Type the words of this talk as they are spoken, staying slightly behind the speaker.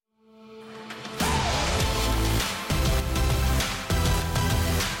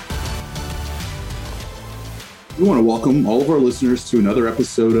We want to welcome all of our listeners to another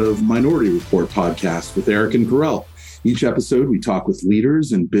episode of Minority Report podcast with Eric and Carell. Each episode, we talk with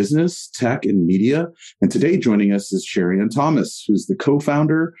leaders in business, tech, and media. And today joining us is Cherian Thomas, who's the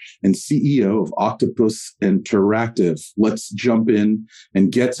co-founder and CEO of Octopus Interactive. Let's jump in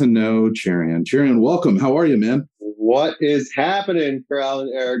and get to know Cherian. Cherian, welcome. How are you, man? What is happening, Carell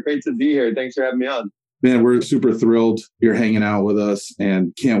and Eric? Great to be here. Thanks for having me on. Man, we're super thrilled you're hanging out with us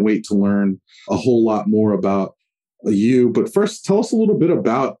and can't wait to learn a whole lot more about you. But first, tell us a little bit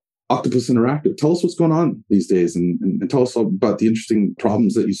about Octopus Interactive. Tell us what's going on these days and tell us about the interesting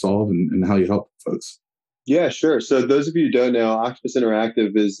problems that you solve and how you help folks. Yeah, sure. So those of you who don't know, Octopus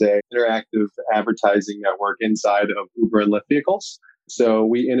Interactive is an interactive advertising network inside of Uber and Lyft vehicles. So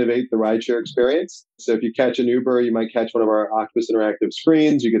we innovate the rideshare experience. So if you catch an Uber, you might catch one of our Octopus Interactive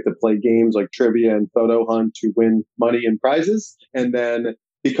screens. You get to play games like trivia and photo hunt to win money and prizes. And then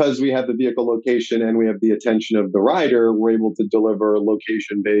because we have the vehicle location and we have the attention of the rider, we're able to deliver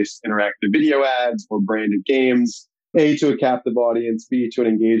location-based interactive video ads or branded games, A, to a captive audience, B, to an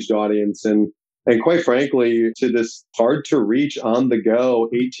engaged audience, and quite frankly, to this hard-to-reach, on-the-go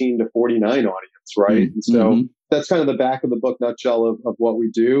 18 to 49 audience, right? And so that's kind of the back of the book nutshell of what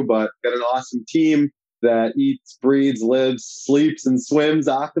we do, but got an awesome team that eats, breathes, lives, sleeps, and swims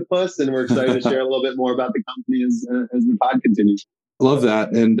octopus, and we're excited to share a little bit more about the company as the pod continues. Love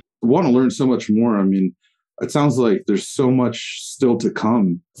that. And I want to learn so much more. I mean, it sounds like there's so much still to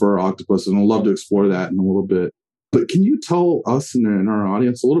come for Octopus, and I'd love to explore that in a little bit. But can you tell us and our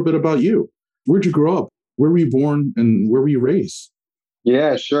audience a little bit about you? Where'd you grow up? Where were you born and where were you raised?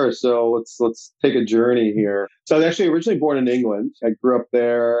 Yeah, sure. So let's take a journey here. So I was actually originally born in England. I grew up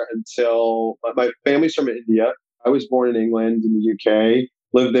there until my family's from India. I was born in England in the UK,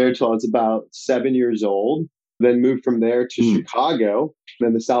 lived there till I was about 7 years old. Then moved from there to Chicago,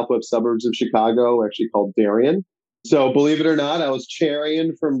 in the southwest suburbs of Chicago, actually called Darien. So believe it or not, I was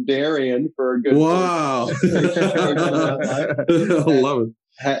Cherian from Darien for a good Wow. I love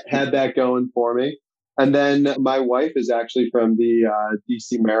it. Had that going for me. And then my wife is actually from the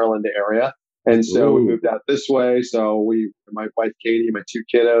DC, Maryland area. And so we moved out this way. So my wife, Katie, my 2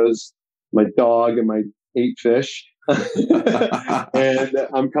 kiddos, my dog, and my 8 fish. And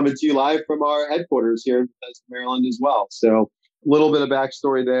I'm coming to you live from our headquarters here in Bethesda, Maryland as well. So a little bit of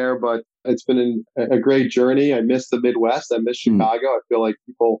backstory there, but it's been a great journey. I miss the Midwest. I miss Chicago. I feel like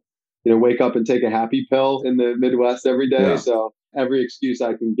people, wake up and take a happy pill in the Midwest every day. Yeah. So every excuse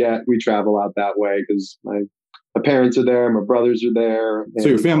I can get, we travel out that way because my parents are there, my brothers are there. So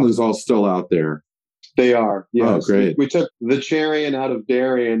your family's all still out there? They are. Yes. Oh, great. We took the Cherian out of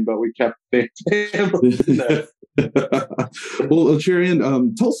Darien, but we kept the family. Well, Cherian,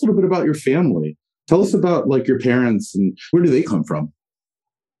 tell us a little bit about your family. Tell us about your parents and where do they come from?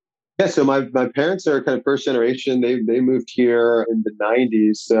 Yeah, so my parents are kind of first generation. They moved here in the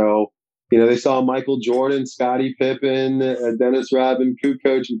 90s. So, they saw Michael Jordan, Scottie Pippen, Dennis Rodman,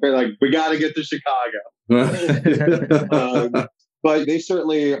 Kukoc, and they're like, we got to get to Chicago. But they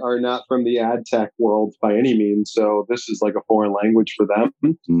certainly are not from the ad tech world by any means. So this is like a foreign language for them.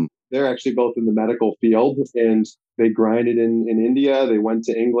 They're actually both in the medical field and they grinded in India. They went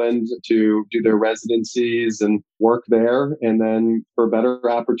to England to do their residencies and work there. And then for a better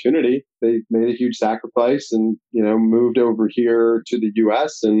opportunity, they made a huge sacrifice and, moved over here to the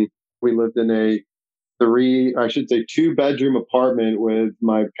US. And we lived in a 2-bedroom apartment with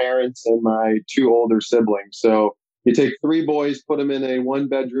my parents and my 2 older siblings. So you take 3 boys, put them in a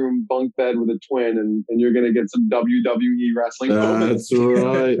 1-bedroom bunk bed with a twin, and you're going to get some WWE wrestling moments.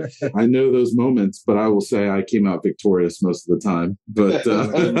 That's right. I know those moments, but I will say I came out victorious most of the time. But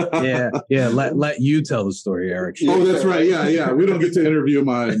yeah. Let you tell the story, Eric. Oh, that's right. Yeah. We don't get to interview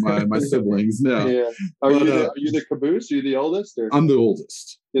my siblings. No. Yeah. Are you the caboose? Are you the oldest? Or? I'm the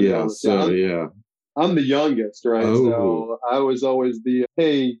oldest. Yeah. So I'm the youngest, right? Oh. So I was always the,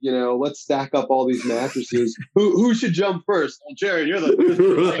 hey, let's stack up all these mattresses. Who should jump first? Well, Jerry, you're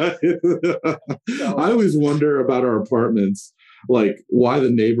the I always wonder about our apartments, why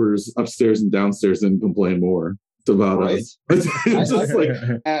the neighbors upstairs and downstairs didn't complain more about us.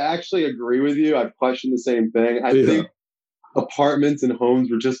 I actually agree with you. I've questioned the same thing. I think apartments and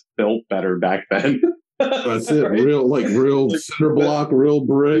homes were just built better back then. That's it. Right? Real cinder block, real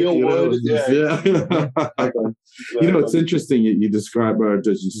brick. Real wood. Yeah. Exactly. It's interesting. You described,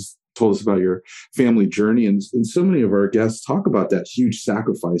 just told us about your family journey. And so many of our guests talk about that huge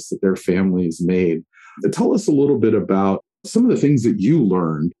sacrifice that their families made. Tell us a little bit about some of the things that you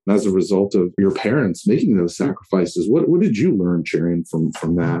learned as a result of your parents making those sacrifices. What did you learn, Cherian,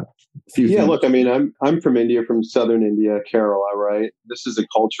 from that? Yeah, look, I mean, I'm from India, from southern India, Kerala, right? This is a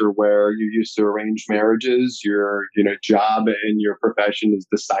culture where you're used to arranged marriages. Your, job and your profession is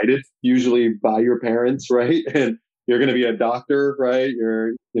decided usually by your parents, right? And you're going to be a doctor, right?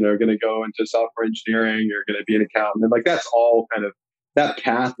 You're, going to go into software engineering. You're going to be an accountant. And like that's all kind of that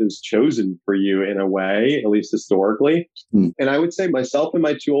path is chosen for you in a way, at least historically. And I would say myself and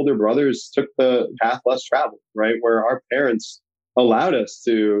my two older brothers took the path less traveled, right? Where our parents allowed us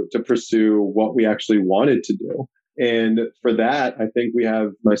to pursue what we actually wanted to do. And for that, I think we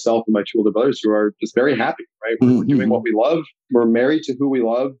have myself and my two older brothers who are just very happy, right? We're doing what we love. We're married to who we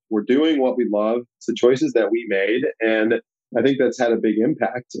love. We're doing what we love. It's the choices that we made. And I think that's had a big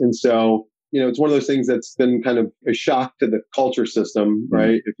impact. And so, it's one of those things that's been kind of a shock to the culture system,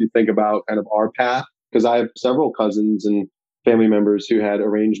 right? If you think about kind of our path, because I have several cousins and family members who had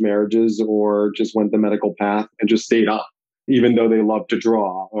arranged marriages or just went the medical path and just stayed on. Even though they love to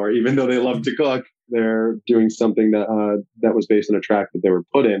draw or even though they love to cook, they're doing something that was based on a track that they were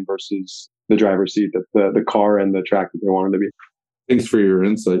put in versus the driver's seat, that the car and the track that they wanted to be. Thanks for your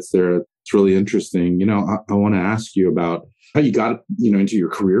insights there. It's really interesting. I want to ask you about how you got, into your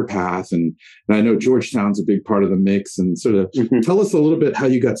career path. And I know Georgetown's a big part of the mix, and sort of tell us a little bit how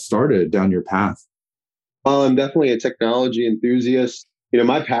you got started down your path. Well, I'm definitely a technology enthusiast.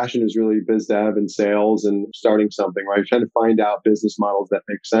 My passion is really biz dev and sales and starting something, right? Trying to find out business models that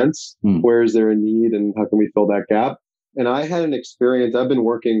make sense. Where is there a need and how can we fill that gap? And I had an experience. I've been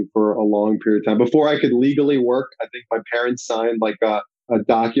working for a long period of time. Before I could legally work, I think my parents signed like a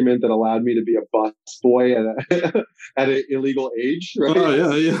document that allowed me to be a bus boy at an illegal age, right?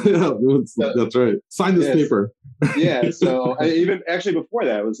 Oh, yeah. That's right. Sign this paper. Yeah. So even actually before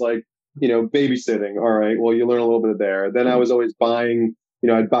that, it was like, babysitting. All right. Well, you learn a little bit there. Then I was always buying,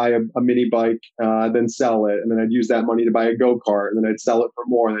 I'd buy a mini bike, then sell it. And then I'd use that money to buy a go-kart. And then I'd sell it for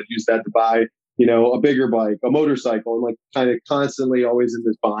more. And I'd use that to buy, a bigger bike, a motorcycle, and like kind of constantly always in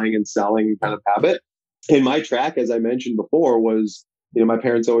this buying and selling kind of habit. And my track, as I mentioned before, was, my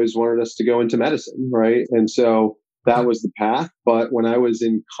parents always wanted us to go into medicine. Right. And so that was the path. But when I was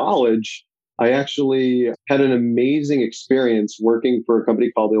in college, I actually had an amazing experience working for a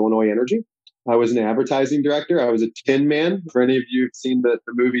company called Illinois Energy. I was an advertising director. I was a Tin Man. For any of you who've seen the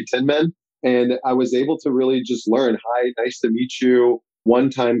movie Tin Men. And I was able to really just learn, hi, nice to meet you.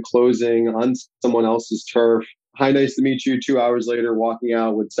 One-time closing on someone else's turf. Hi, nice to meet you. 2 hours later, walking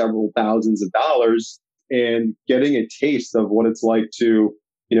out with several thousands of dollars and getting a taste of what it's like to,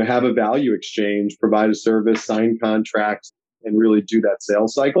 have a value exchange, provide a service, sign contracts, and really do that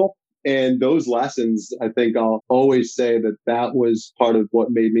sales cycle. And those lessons, I think I'll always say that was part of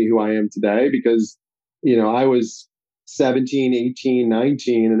what made me who I am today, because, I was 17, 18,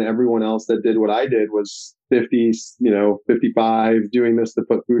 19, and everyone else that did what I did was 50, 55, doing this to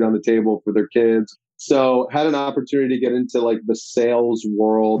put food on the table for their kids. So had an opportunity to get into like the sales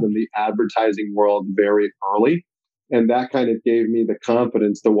world and the advertising world very early. And that kind of gave me the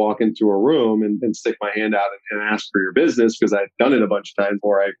confidence to walk into a room and stick my hand out and ask for your business, because I'd done it a bunch of times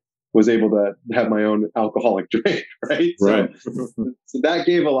where I was able to have my own alcoholic drink, right? Right. So that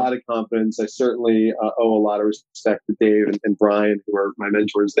gave a lot of confidence. I certainly owe a lot of respect to Dave and Brian, who are my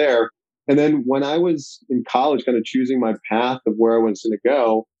mentors there. And then when I was in college, kind of choosing my path of where I was going to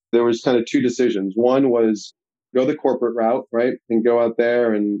go, there was kind of two decisions. One was go the corporate route, right? And go out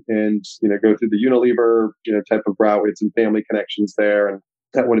there and go through the Unilever, type of route. We had some family connections there, and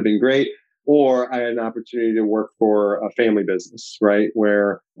that would have been great. Or I had an opportunity to work for a family business, right?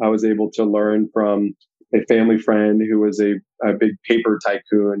 Where I was able to learn from a family friend who was a big paper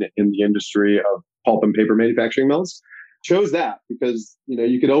tycoon in the industry of pulp and paper manufacturing mills. Chose that because,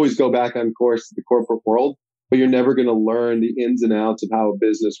 you could always go back on course to the corporate world, but you're never going to learn the ins and outs of how a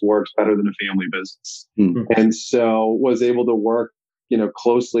business works better than a family business. And so was able to work,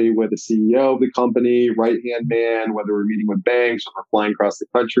 closely with the CEO of the company, right-hand man, whether we're meeting with banks or we're flying across the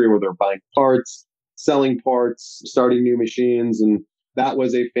country, whether we're buying parts, selling parts, starting new machines. And that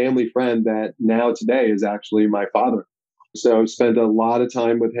was a family friend that now today is actually my father. So spent a lot of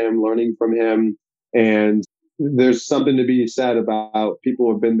time with him, learning from him. And there's something to be said about people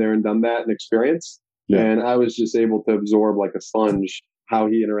who have been there and done that and experience. Yeah. And I was just able to absorb like a sponge how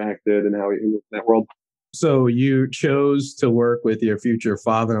he interacted and how he moved in that world. So you chose to work with your future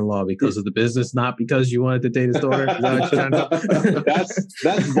father-in-law because of the business, not because you wanted to date his daughter? Is that what you're trying to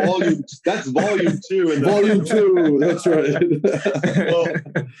that's volume. That's volume 2. And volume 2. That's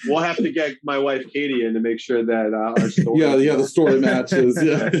right. We'll have to get my wife Katie in to make sure that our story. The story matches.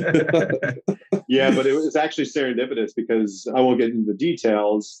 Yeah, but it was actually serendipitous because I won't get into the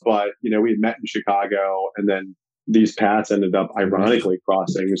details. But we had met in Chicago, and then these paths ended up ironically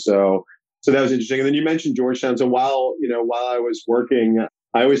crossing. So that was interesting. And then you mentioned Georgetown. So while I was working,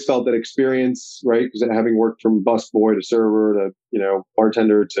 I always felt that experience, right? Because having worked from busboy to server to,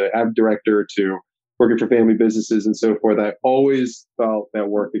 bartender to ad director to working for family businesses and so forth, I always felt that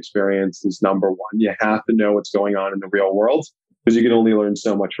work experience is number one. You have to know what's going on in the real world because you can only learn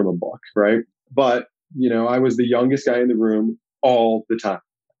so much from a book, right? But, I was the youngest guy in the room all the time.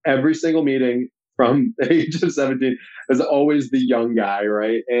 Every single meeting from the age of 17 was always the young guy,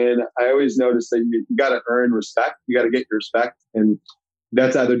 right? And I always noticed that you got to earn respect. You got to get your respect. And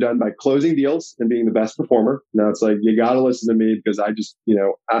that's either done by closing deals and being the best performer. Now it's like, you got to listen to me because I just,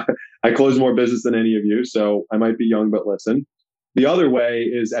 I close more business than any of you. So I might be young, but listen. The other way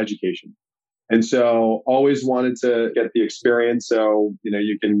is education. And so always wanted to get the experience. So,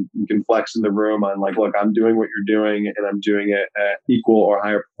 you can flex in the room on like, look, I'm doing what you're doing and I'm doing it at equal or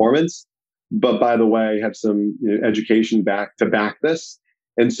higher performance. But by the way, have some education back this.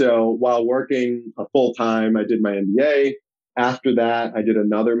 And so while working a full time, I did my MBA. After that, I did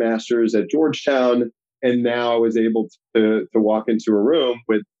another master's at Georgetown. And now I was able to walk into a room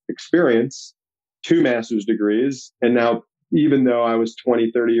with experience, 2 master's degrees. And now, even though I was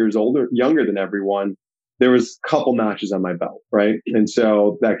 20, 30 years younger than everyone, there was a couple notches on my belt, right? And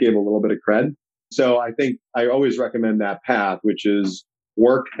so that gave a little bit of cred. So I think I always recommend that path, which is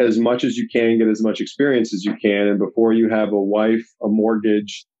work as much as you can, get as much experience as you can. And before you have a wife, a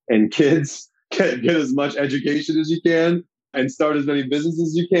mortgage, and kids, get as much education as you can and start as many businesses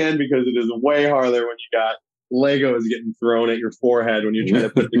as you can, because it is way harder when you got Legos getting thrown at your forehead when you're trying to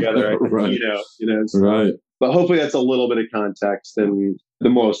put together, right. So, Right. But hopefully that's a little bit of context. And the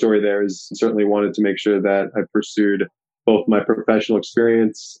moral story there is certainly wanted to make sure that I pursued both my professional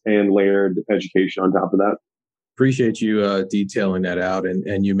experience and layered education on top of that. Appreciate you detailing that out.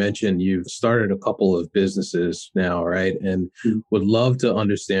 And you mentioned you've started a couple of businesses now, right? And would love to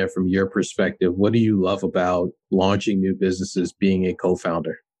understand from your perspective, what do you love about launching new businesses, being a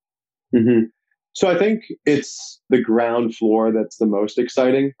co-founder? Mm-hmm. So I think it's the ground floor that's the most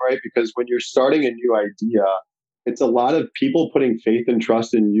exciting, right? Because when you're starting a new idea, it's a lot of people putting faith and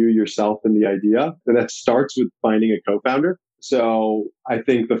trust in you, yourself, and the idea. And that starts with finding a co-founder. So I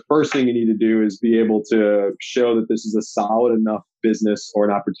think the first thing you need to do is be able to show that this is a solid enough business or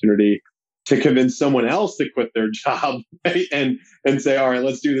an opportunity to convince someone else to quit their job, right? And say, all right,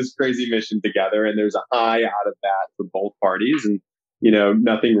 let's do this crazy mission together. And there's a high out of that for both parties. And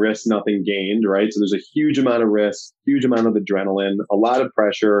nothing risked, nothing gained, right? So there's a huge amount of risk, huge amount of adrenaline, a lot of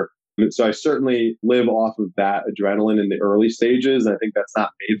pressure. So I certainly live off of that adrenaline in the early stages. I think that's not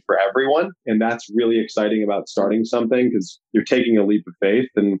made for everyone. And that's really exciting about starting something, because you're taking a leap of faith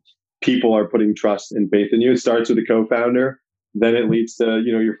and people are putting trust and faith in you. It starts with a co-founder. Then it leads to,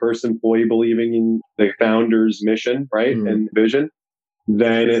 your first employee believing in the founder's mission, right? And vision.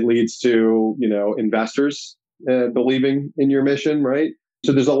 Then it leads to, investors believing in your mission, right?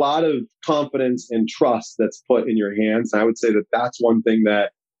 So there's a lot of confidence and trust that's put in your hands. I would say that that's one thing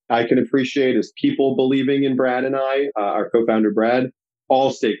that I can appreciate is people believing in Brad and I, our co-founder Brad,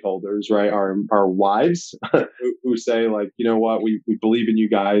 all stakeholders, right? Our wives who say like, you know what, we believe in you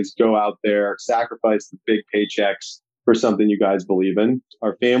guys, go out there, sacrifice the big paychecks for something you guys believe in.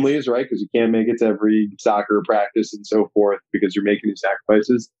 Our families, right? Because you can't make it to every soccer practice and so forth because you're making these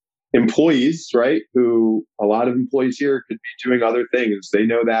sacrifices. Employees, right? Who a lot of employees here could be doing other things. They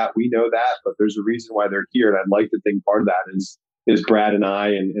know that, we know that, but there's a reason why they're here. And I'd like to think part of that is Brad and I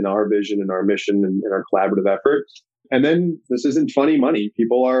and our vision and our mission and our collaborative effort. And then this isn't funny money.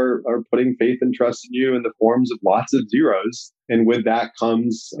 People are putting faith and trust in you in the forms of lots of zeros. And with that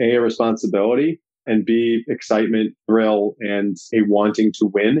comes A, a responsibility, and B, excitement, thrill, and a wanting to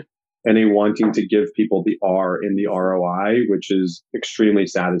win, and a wanting to give people the R in the ROI, which is extremely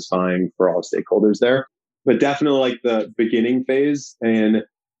satisfying for all stakeholders there. But definitely like the beginning phase. And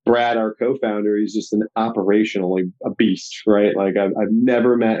Brad, our co-founder, he's just operationally a beast, right? Like I've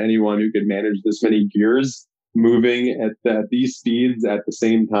never met anyone who could manage this many gears moving at these speeds at the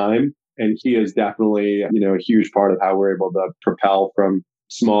same time. And he is definitely, a huge part of how we're able to propel from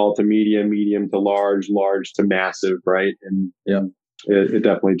small to medium to large to massive, right? And it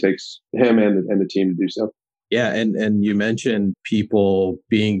definitely takes him and the team to do so. Yeah. And you mentioned people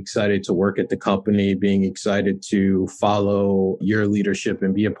being excited to work at the company, being excited to follow your leadership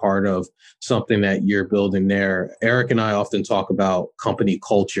and be a part of something that you're building there. Eric and I often talk about company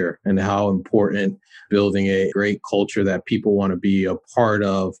culture and how important building a great culture that people want to be a part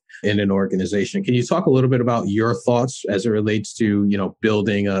of in an organization. Can you talk a little bit about your thoughts as it relates to,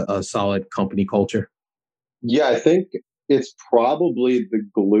 building a solid company culture? Yeah, I think it's probably the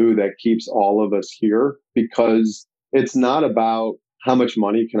glue that keeps all of us here, because it's not about how much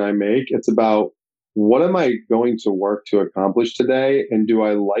money can I make. It's about, what am I going to work to accomplish today? And do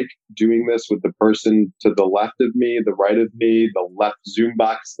I like doing this with the person to the left of me, the right of me, the left Zoom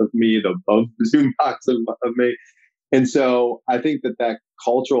box of me, the above Zoom box of me? And so I think that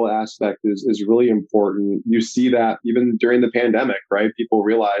cultural aspect is really important. You see that even during the pandemic, right? People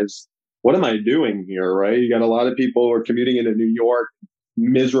realize, what am I doing here, right? You got a lot of people who are commuting into New York,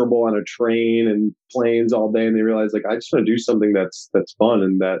 miserable on a train and planes all day, and they realize, like, I just want to do something that's fun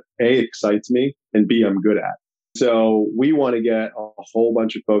and that A, excites me, and B, I'm good at. So we want to get a whole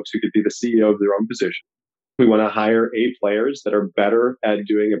bunch of folks who could be the CEO of their own position. We want to hire A players that are better at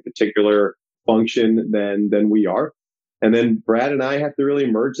doing a particular function than we are. And then Brad and I have to really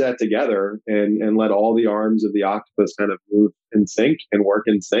merge that together and let all the arms of the octopus kind of move in sync and work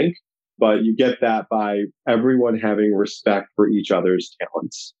in sync. But you get that by everyone having respect for each other's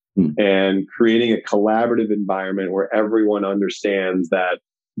talents and creating a collaborative environment where everyone understands that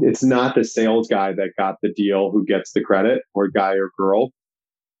it's not the sales guy that got the deal who gets the credit, or guy or girl.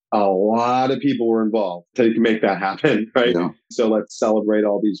 A lot of people were involved to make that happen, right? Yeah. So let's celebrate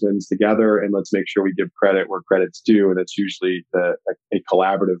all these wins together, and let's make sure we give credit where credit's due. And it's usually a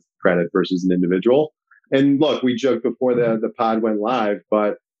collaborative credit versus an individual. And look, we joked before the pod went live,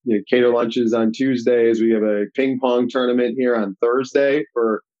 but cater lunches on Tuesdays. We have a ping pong tournament here on Thursday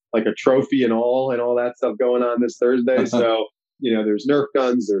for like a trophy and all that stuff going on this Thursday. So, there's Nerf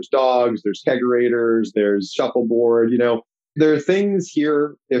guns, there's dogs, there's kegerators, there's shuffleboard, there are things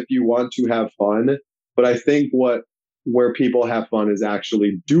here if you want to have fun. But I think where people have fun is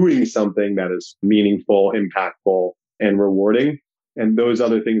actually doing something that is meaningful, impactful, and rewarding. And those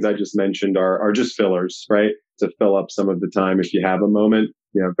other things I just mentioned are just fillers, right? To fill up some of the time. If you have a moment,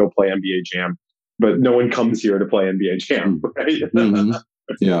 go play NBA Jam. But no one comes here to play NBA Jam, right? Mm-hmm.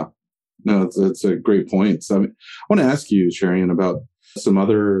 Yeah. No, it's a great point. So I want to ask you, Sherian, about some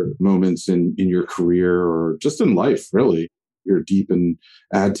other moments in your career or just in life, really. You're deep in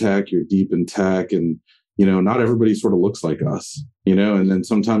ad tech, you're deep in tech, and, not everybody sort of looks like us, and then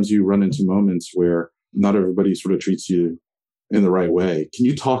sometimes you run into moments where not everybody sort of treats you in the right way. Can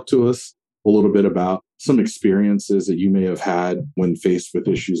you talk to us a little bit about some experiences that you may have had when faced with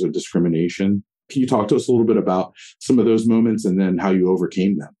issues of discrimination? Can you talk to us a little bit about some of those moments and then how you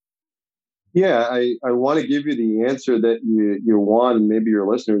overcame them? Yeah, I want to give you the answer that you want and maybe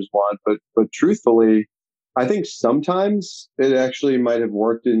your listeners want, but truthfully, I think sometimes it actually might have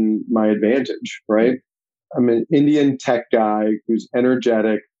worked in my advantage, right? I'm an Indian tech guy who's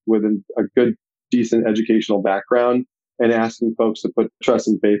energetic with a good, decent educational background and asking folks to put trust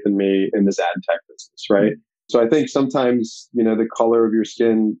and faith in me in this ad tech business, right? So I think sometimes, the color of your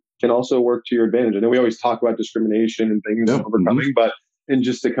skin can also work to your advantage. I know we always talk about discrimination and things overcoming, but and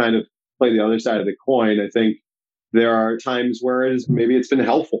just to kind of play the other side of the coin, I think there are times where maybe it's been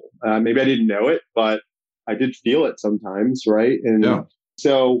helpful. Maybe I didn't know it, but I did feel it sometimes, right? And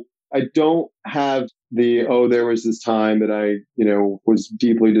so I don't have there was this time that I, was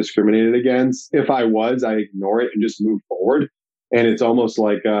deeply discriminated against. If I was, I ignore it and just move forward. And it's almost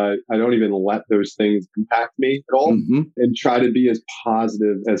like I don't even let those things impact me at all and try to be as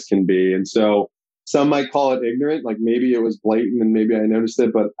positive as can be. And so some might call it ignorant, like maybe it was blatant and maybe I noticed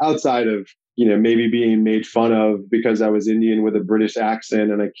it, but outside of, maybe being made fun of because I was Indian with a British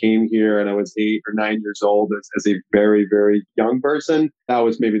accent and I came here and I was 8 or 9 years old as a very, very young person, that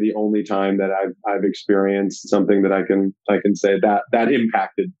was maybe the only time that I've experienced something that I can say that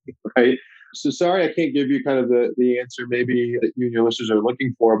impacted me, right? So sorry, I can't give you kind of the answer maybe that you and your listeners are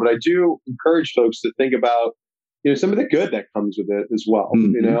looking for, but I do encourage folks to think about, some of the good that comes with it as well,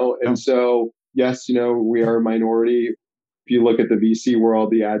 And so, yes, we are a minority. If you look at the VC world,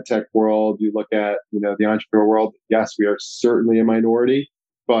 the ad tech world, you look at, the entrepreneur world, yes, we are certainly a minority,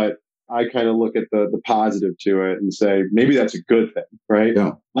 but I kind of look at the positive to it and say, maybe that's a good thing, right?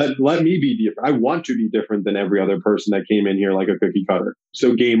 Yeah. Let me be different. I want to be different than every other person that came in here like a cookie cutter.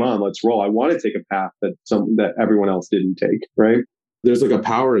 So game on, let's roll. I want to take a path that everyone else didn't take, right? There's like a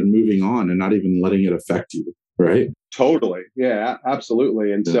power in moving on and not even letting it affect you, right? Totally. Yeah,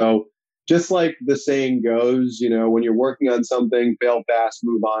 absolutely. And so just like the saying goes, when you're working on something, fail fast,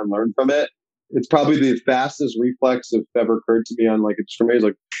 move on, learn from it. It's probably the fastest reflex that ever occurred to me on like a discrimination,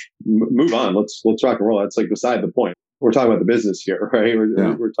 like move on, let's rock and roll. That's like beside the point. We're talking about the business here, right?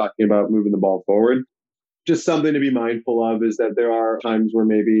 We're talking about moving the ball forward. Just something to be mindful of is that there are times where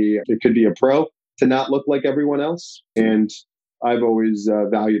maybe it could be a pro to not look like everyone else. And I've always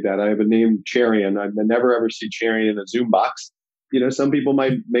valued that. I have a name, Cherian. I never ever see Cherian in a Zoom box. Some people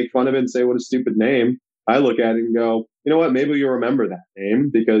might make fun of it and say, what a stupid name. I look at it and go, you know what? Maybe you'll remember that name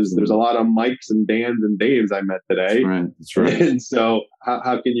because there's a lot of Mikes and Dans and Daves I met today. That's right. And so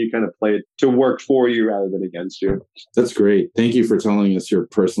how can you kind of play it to work for you rather than against you? That's great. Thank you for telling us your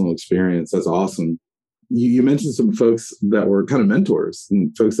personal experience. That's awesome. You mentioned some folks that were kind of mentors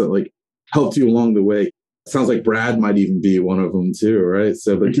and folks that like helped you along the way. Sounds like Brad might even be one of them too, right?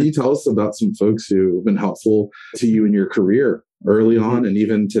 So, but can you tell us about some folks who have been helpful to you in your career early on and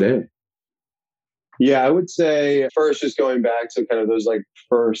even today? Yeah, I would say first, just going back to kind of those like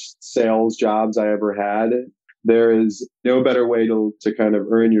first sales jobs I ever had, there is no better way to kind of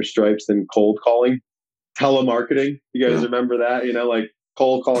earn your stripes than cold calling, telemarketing. You guys remember that, like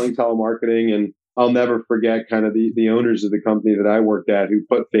cold calling, telemarketing. And I'll never forget kind of the owners of the company that I worked at who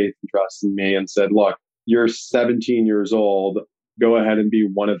put faith and trust in me and said, look, you're 17 years old. Go ahead and be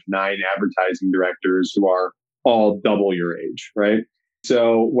one of 9 advertising directors who are all double your age, right?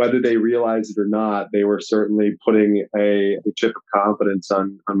 So whether they realized it or not, they were certainly putting a chip of confidence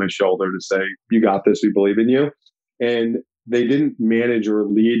on my shoulder to say, you got this, we believe in you. And they didn't manage or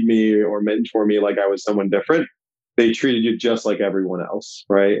lead me or mentor me like I was someone different. They treated you just like everyone else,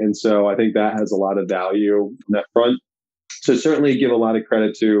 right? And so I think that has a lot of value on that front. So certainly give a lot of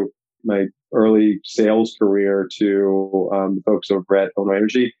credit to my early sales career to the folks over at Illinois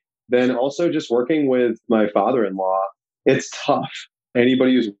Energy. Then also just working with my father-in-law. It's tough.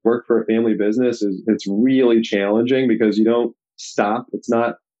 Anybody who's worked for a family business it's really challenging because you don't stop. It's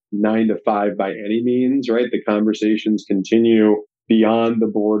not 9 to 5 by any means, right? The conversations continue beyond the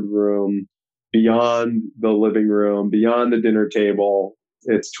boardroom, beyond the living room, beyond the dinner table.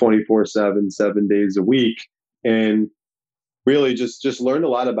 It's 24/7, 7 days a week. And really just learned a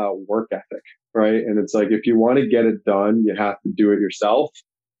lot about work ethic, right? And it's like, if you want to get it done, you have to do it yourself.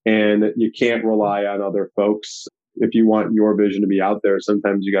 And you can't rely on other folks. If you want your vision to be out there,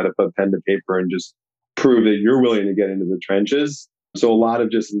 sometimes you got to put pen to paper and just prove that you're willing to get into the trenches. So a lot of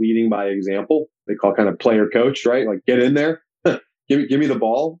just leading by example, they call kind of player coach, right? Like get in there, give me the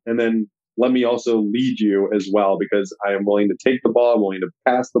ball, and then let me also lead you as well, because I am willing to take the ball, I'm willing to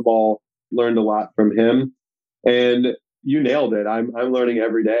pass the ball. Learned a lot from him. And you nailed it. I'm learning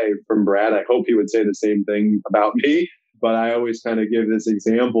every day from Brad. I hope he would say the same thing about me. But I always kind of give this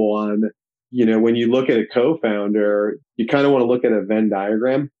example on, when you look at a co-founder, you kind of want to look at a Venn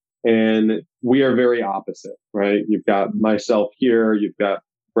diagram, and we are very opposite, right? You've got myself here, you've got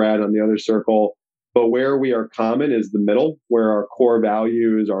Brad on the other circle, but where we are common is the middle, where our core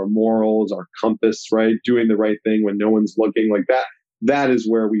values, our morals, our compass, right? Doing the right thing when no one's looking, like that. That is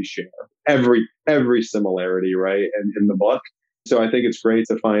where we share every similarity, right? And in the book. So I think it's great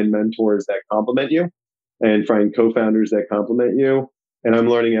to find mentors that complement you and find co-founders that complement you. And I'm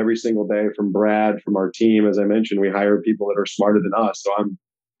learning every single day from Brad, from our team. As I mentioned, we hire people that are smarter than us. So I'm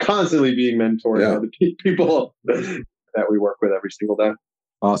constantly being mentored by the people that we work with every single day.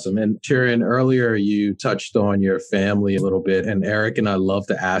 Awesome. And Cherian, earlier you touched on your family a little bit, and Eric and I love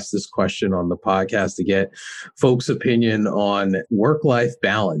to ask this question on the podcast to get folks' opinion on work-life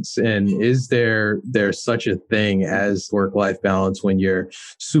balance. And is there such a thing as work-life balance when you're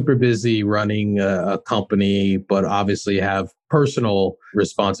super busy running a company, but obviously have personal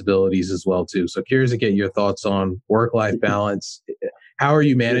responsibilities as well too? So curious to get your thoughts on work-life balance. How are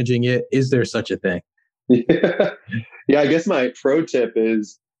you managing it? Is there such a thing? Yeah, I guess my pro tip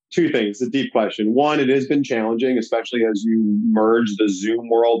is 2 things. It's a deep question. One, it has been challenging, especially as you merge the Zoom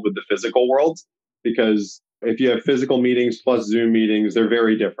world with the physical world, because if you have physical meetings plus Zoom meetings, they're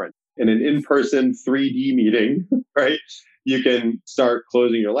very different. In an in-person 3D meeting, right, you can start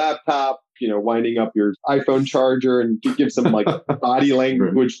closing your laptop, winding up your iPhone charger, and give some like body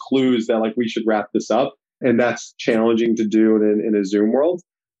language clues that like we should wrap this up. And that's challenging to do in a Zoom world.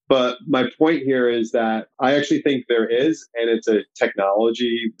 But my point here is that I actually think there is, and it's a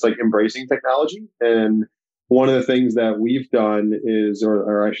technology, it's like embracing technology. And one of the things that we've done is,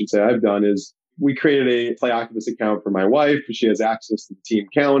 or I should say I've done, is we created a PlayOctopus account for my wife. She has access to the team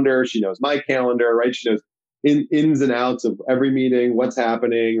calendar. She knows my calendar, right? She knows ins and outs of every meeting, what's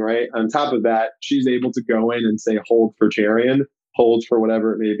happening, right? On top of that, she's able to go in and say, hold for Cherian, hold for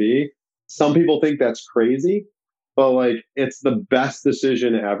whatever it may be. Some people think that's crazy. But like, it's the best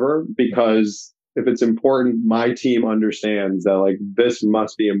decision ever, because if it's important, my team understands that like this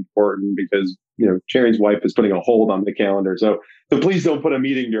must be important because, Cherian's wife is putting a hold on the calendar. So please don't put a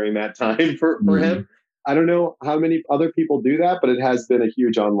meeting during that time for him. I don't know how many other people do that, but it has been a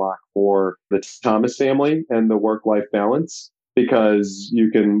huge unlock for the Thomas family and the work-life balance, because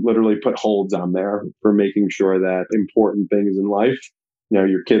you can literally put holds on there for making sure that important things in life,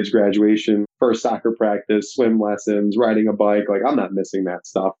 your kid's graduation first soccer practice, swim lessons, riding a bike. Like, I'm not missing that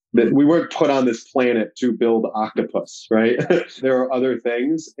stuff. That we weren't put on this planet to build octopus, right? There are other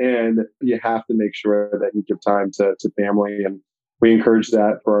things, and you have to make sure that you give time to family. And we encourage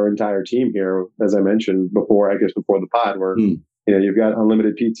that for our entire team here. As I mentioned before, before the pod, where you've got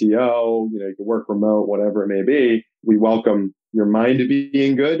unlimited PTO, you can work remote, whatever it may be. We welcome your mind to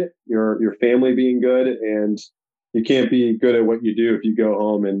being good, your family being good, and you can't be good at what you do if you go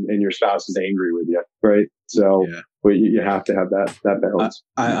home and your spouse is angry with you, right? So you have to have that balance.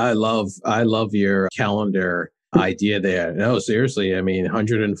 I love your calendar idea there. No, seriously. I mean,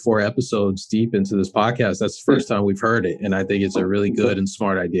 104 episodes deep into this podcast. That's the first time we've heard it. And I think it's a really good and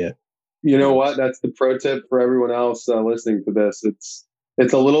smart idea. You know what? That's the pro tip for everyone else listening to this.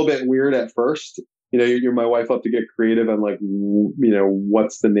 It's a little bit weird at first. My wife will have to get creative on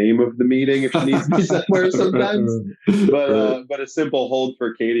what's the name of the meeting if she needs to be somewhere sometimes. But a simple hold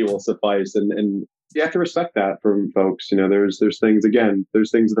for Katie will suffice. And you have to respect that from folks. There's things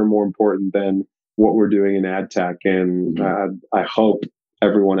that are more important than what we're doing in ad tech. And I hope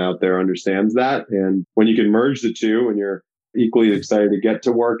everyone out there understands that. And when you can merge the two and you're equally excited to get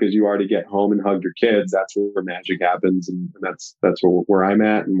to work as you are to get home and hug your kids, that's where magic happens. And that's where I'm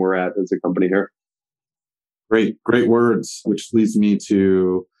at and we're at as a company here. Great words, which leads me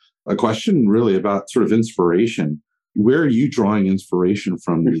to a question really about sort of inspiration. Where are you drawing inspiration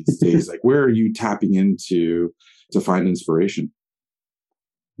from these days? Like, where are you tapping into to find inspiration?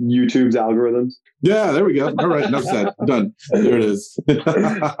 YouTube's algorithms. Yeah, there we go. All right, enough said. Done. There it is.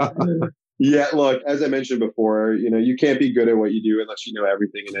 Yeah, look, as I mentioned before, you can't be good at what you do unless you know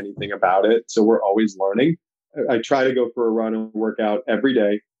everything and anything about it. So we're always learning. I try to go for a run and work out every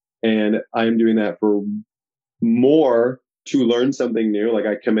day. And I'm doing that for more to learn something new. Like,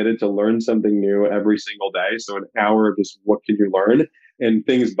 I committed to learn something new every single day. So an hour of just what can you learn? And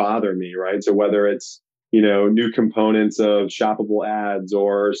things bother me, right? So whether it's, new components of shoppable ads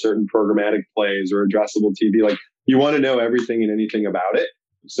or certain programmatic plays or addressable TV, like, you want to know everything and anything about it.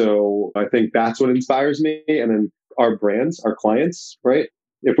 So I think that's what inspires me. And then our brands, our clients, right?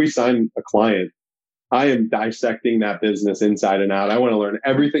 If we sign a client, I am dissecting that business inside and out. I want to learn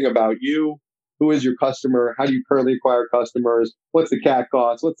everything about you. Who is your customer? How do you currently acquire customers? What's the CAC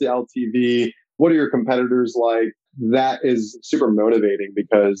cost? What's the LTV? What are your competitors like? That is super motivating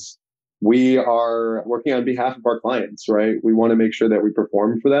because we are working on behalf of our clients, right? We want to make sure that we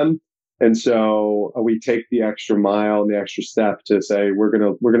perform for them. And so we take the extra mile and the extra step to say, we're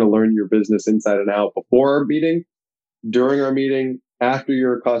going to learn your business inside and out before our meeting, during our meeting, after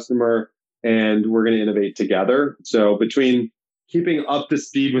you're a customer, and we're going to innovate together. So between keeping up to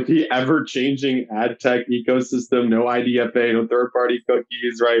speed with the ever-changing ad tech ecosystem, no IDFA, no third-party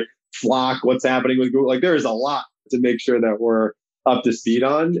cookies, right? Flock, what's happening with Google? Like, there is a lot to make sure that we're up to speed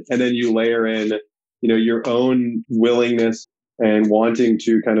on. And then you layer in, your own willingness and wanting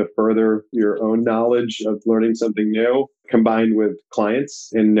to kind of further your own knowledge of learning something new, combined with clients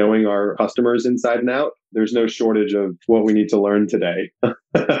and knowing our customers inside and out. There's no shortage of what we need to learn today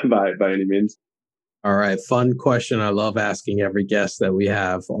by any means. All right. Fun question. I love asking every guest that we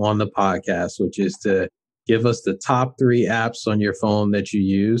have on the podcast, which is to give us the top 3 apps on your phone that you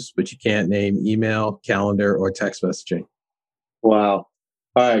use, but you can't name email, calendar, or text messaging. Wow.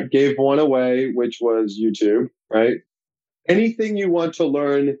 All right. Gave one away, which was YouTube, right? Anything you want to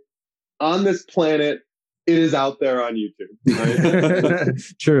learn on this planet, it is out there on YouTube. Right?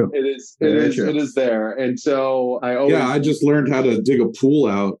 True. It is there. And so I just learned how to dig a pool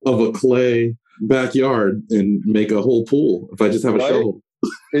out of a clay backyard and make a whole pool if I just have a shovel.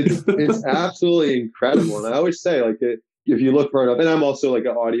 It's absolutely incredible. And I always say, like, if you look for enough, and I'm also like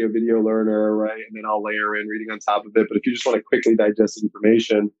an audio video learner, right? And then I'll layer in reading on top of it. But if you just want to quickly digest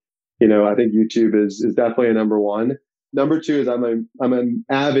information, I think YouTube is definitely a number one. Number 2 is I'm an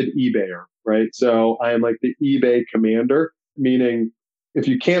avid eBayer, right? So I am like the eBay commander, meaning if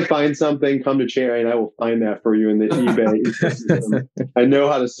you can't find something, come to Cherry and I will find that for you in the eBay ecosystem. I know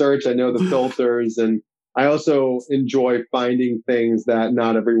how to search. I know the filters. And I also enjoy finding things that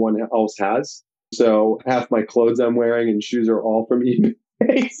not everyone else has. So half my clothes I'm wearing and shoes are all from eBay.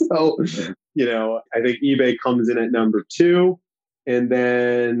 So, I think eBay comes in at number 2. And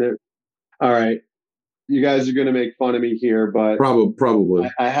then, all right, you guys are going to make fun of me here, but probably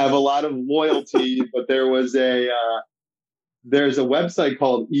I have a lot of loyalty, but there's a website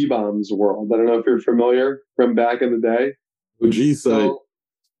called eBaum's World. I don't know if you're familiar from back in the day. OG site.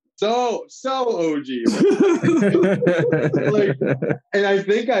 So OG. And I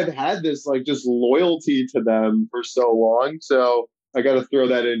think I've had this just loyalty to them for so long. So I got to throw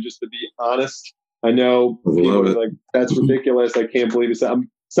that in just to be honest. I know people are like, that's ridiculous. I can't believe it.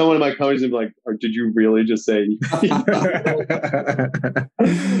 someone in my company is like, or did you really just say?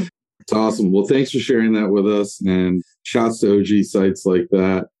 It's awesome. Well, thanks for sharing that with us, and shouts to OG sites like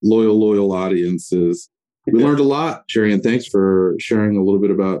that, loyal audiences. We learned a lot, Sherry, and thanks for sharing a little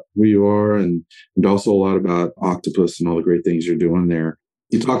bit about who you are and also a lot about Octopus and all the great things you're doing there.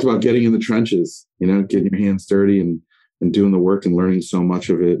 You talked about getting in the trenches, getting your hands dirty and doing the work and learning so much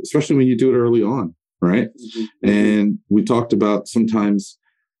of it, especially when you do it early on, right? Mm-hmm. And we talked about sometimes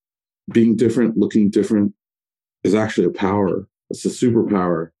being different, looking different is actually a power. It's a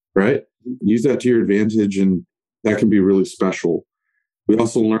superpower, right? Use that to your advantage, and that can be really special. We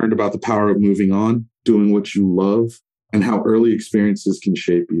also learned about the power of moving on, doing what you love, and how early experiences can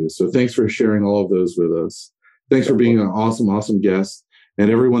shape you. So thanks for sharing all of those with us. Thanks for being an awesome guest. And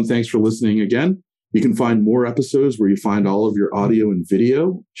everyone, thanks for listening again. You can find more episodes where you find all of your audio and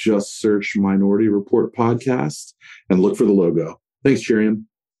video. Just search Minority Report Podcast and look for the logo. Thanks, Cherian.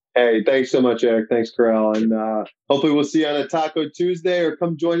 Hey, thanks so much, Eric. Thanks, Karel. And hopefully we'll see you on a Taco Tuesday, or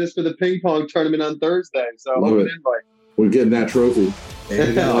come join us for the ping pong tournament on Thursday. So hope an invite. We're getting that trophy. There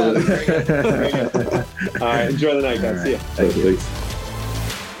you go. All right, enjoy the night, guys. See ya. Thanks.